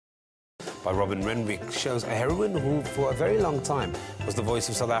by Robin Renwick shows a heroine who, for a very long time, was the voice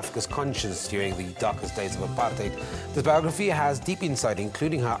of South Africa's conscience during the darkest days of apartheid. This biography has deep insight,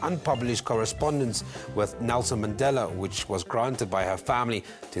 including her unpublished correspondence with Nelson Mandela, which was granted by her family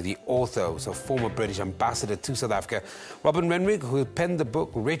to the author, so former British ambassador to South Africa. Robin Renwick, who penned the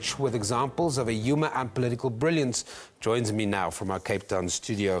book rich with examples of a humour and political brilliance, joins me now from our Cape Town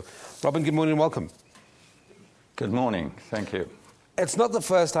studio. Robin, good morning and welcome. Good morning. Thank you. It's not the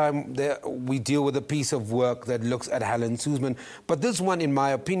first time that we deal with a piece of work that looks at Helen Suzman, but this one, in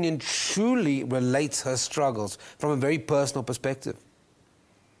my opinion, truly relates her struggles from a very personal perspective.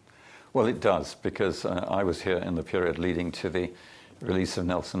 Well, it does, because I was here in the period leading to the release of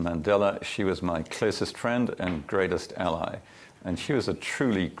Nelson Mandela. She was my closest friend and greatest ally, and she was a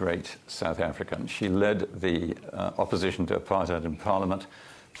truly great South African. She led the opposition to apartheid in Parliament.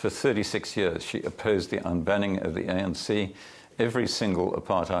 For 36 years, she opposed the unbanning of the ANC, every single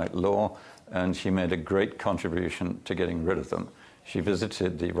apartheid law, and she made a great contribution to getting rid of them. She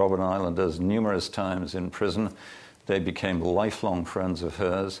visited the Robben Islanders numerous times in prison. They became lifelong friends of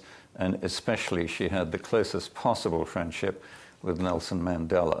hers, and especially she had the closest possible friendship with Nelson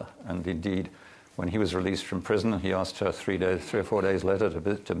Mandela. And indeed, when he was released from prison, he asked her 3 or 4 days later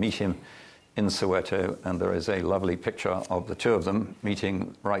to meet him in Soweto, and there is a lovely picture of the two of them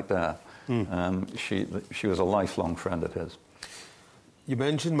meeting right there. She was a lifelong friend of his. You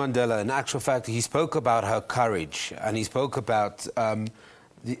mentioned Mandela. In actual fact, he spoke about her courage, and he spoke about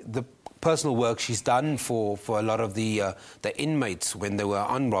the personal work she's done for a lot of the inmates when they were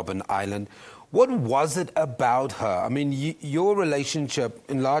on Robben Island. What was it about her? I mean, your relationship,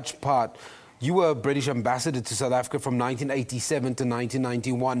 in large part, you were a British ambassador to South Africa from 1987 to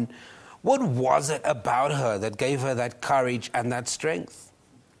 1991. What was it about her that gave her that courage and that strength?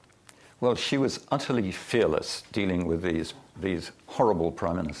 Well, she was utterly fearless dealing with these horrible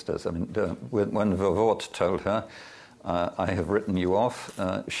prime ministers. I mean, when Verwoerd told her, I have written you off,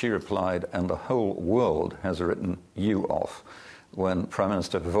 she replied, and the whole world has written you off. When Prime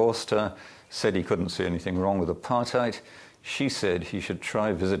Minister Verwoerd said he couldn't see anything wrong with apartheid, she said he should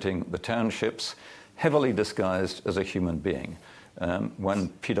try visiting the townships, heavily disguised as a human being. When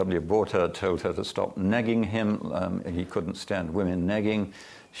P.W. Botha told her to stop nagging him, he couldn't stand women nagging,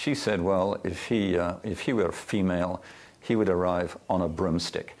 she said, well, if he were female, he would arrive on a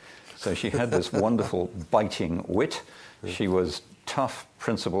broomstick. So she had this wonderful biting wit. She was tough,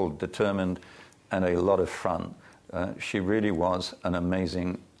 principled, determined, and a lot of fun. She really was an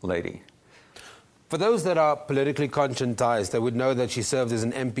amazing lady. For those that are politically conscientized, they would know that she served as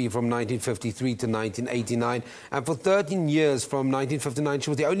an MP from 1953 to 1989, and for 13 years from 1959 she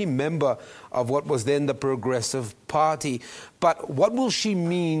was the only member of what was then the Progressive Party. But what will she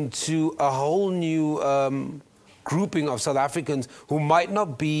mean to a whole new grouping of South Africans who might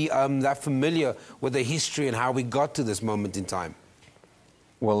not be that familiar with the history and how we got to this moment in time?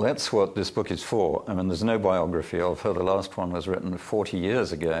 Well, that's what this book is for. I mean, there's no biography of her. The last one was written 40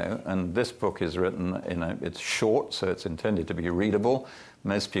 years ago, and this book is written, it's short, so it's intended to be readable.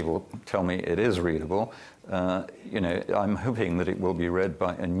 Most people tell me it is readable. I'm hoping that it will be read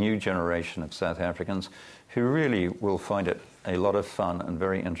by a new generation of South Africans who really will find it a lot of fun and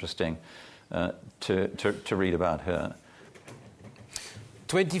very interesting to read about her.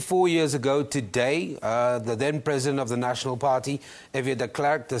 24 years ago today, the then president of the National Party, F.W. de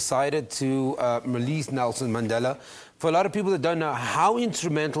Klerk, decided to release Nelson Mandela. For a lot of people that don't know, how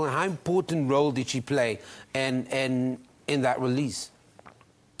instrumental and how important role did she play in that release?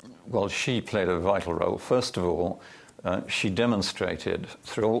 Well, she played a vital role. First of all, she demonstrated,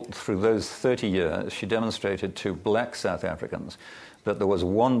 through those 30 years, she demonstrated to black South Africans that there was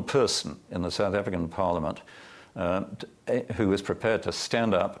one person in the South African Parliament who was prepared to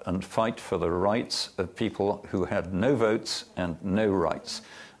stand up and fight for the rights of people who had no votes and no rights.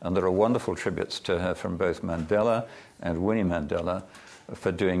 And there are wonderful tributes to her from both Mandela and Winnie Mandela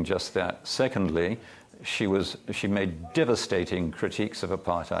for doing just that. Secondly, she made devastating critiques of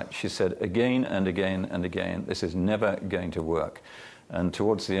apartheid. She said again and again and again, this is never going to work. And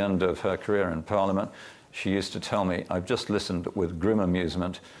towards the end of her career in Parliament, she used to tell me, I've just listened with grim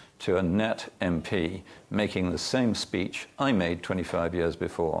amusement to a Nat MP making the same speech I made 25 years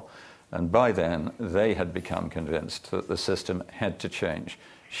before. And by then, they had become convinced that the system had to change.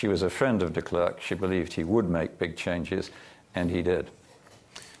 She was a friend of de Klerk. She believed he would make big changes, and he did.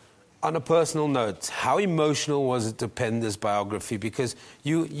 On a personal note, how emotional was it to pen this biography? Because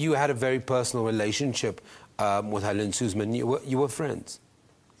you had a very personal relationship with Helen Suzman. You were friends.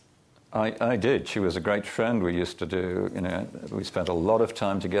 I did. She was a great friend. We used to do, we spent a lot of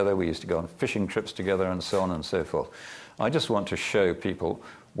time together. We used to go on fishing trips together and so on and so forth. I just want to show people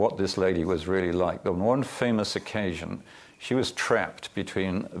what this lady was really like. On one famous occasion, she was trapped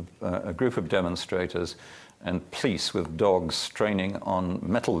between a group of demonstrators and police with dogs straining on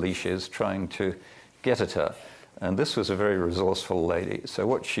metal leashes trying to get at her. And this was a very resourceful lady. So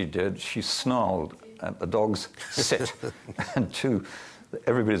what she did, she snarled at the dogs, sit. And to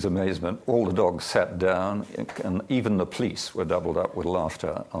everybody's amazement, all the dogs sat down, and even the police were doubled up with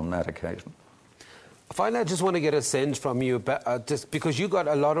laughter on that occasion. Finally, I just want to get a sense from you, just because you got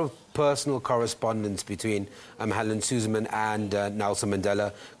a lot of personal correspondence between Helen Suzman and Nelson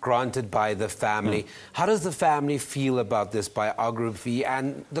Mandela, granted by the family. How does the family feel about this biography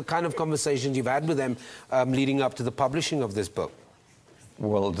and the kind of conversations you've had with them leading up to the publishing of this book?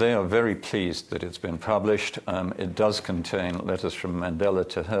 Well, they are very pleased that it's been published. It does contain letters from Mandela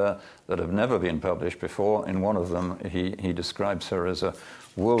to her that have never been published before. In one of them, he describes her as a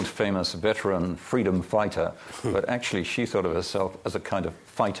world-famous veteran freedom fighter, but actually she thought of herself as a kind of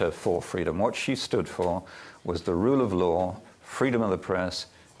fighter for freedom. What she stood for was the rule of law, freedom of the press,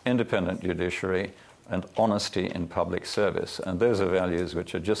 independent judiciary, and honesty in public service. And those are values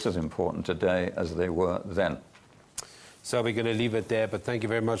which are just as important today as they were then. So we're going to leave it there, but thank you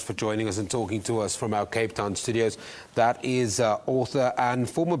very much for joining us and talking to us from our Cape Town studios. That is author and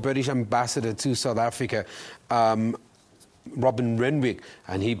former British ambassador to South Africa, Robin Renwick,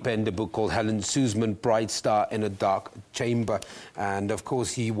 and he penned a book called Helen Suzman, Bright Star in a Dark Chamber. And of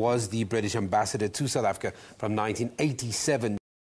course, he was the British ambassador to South Africa from 1987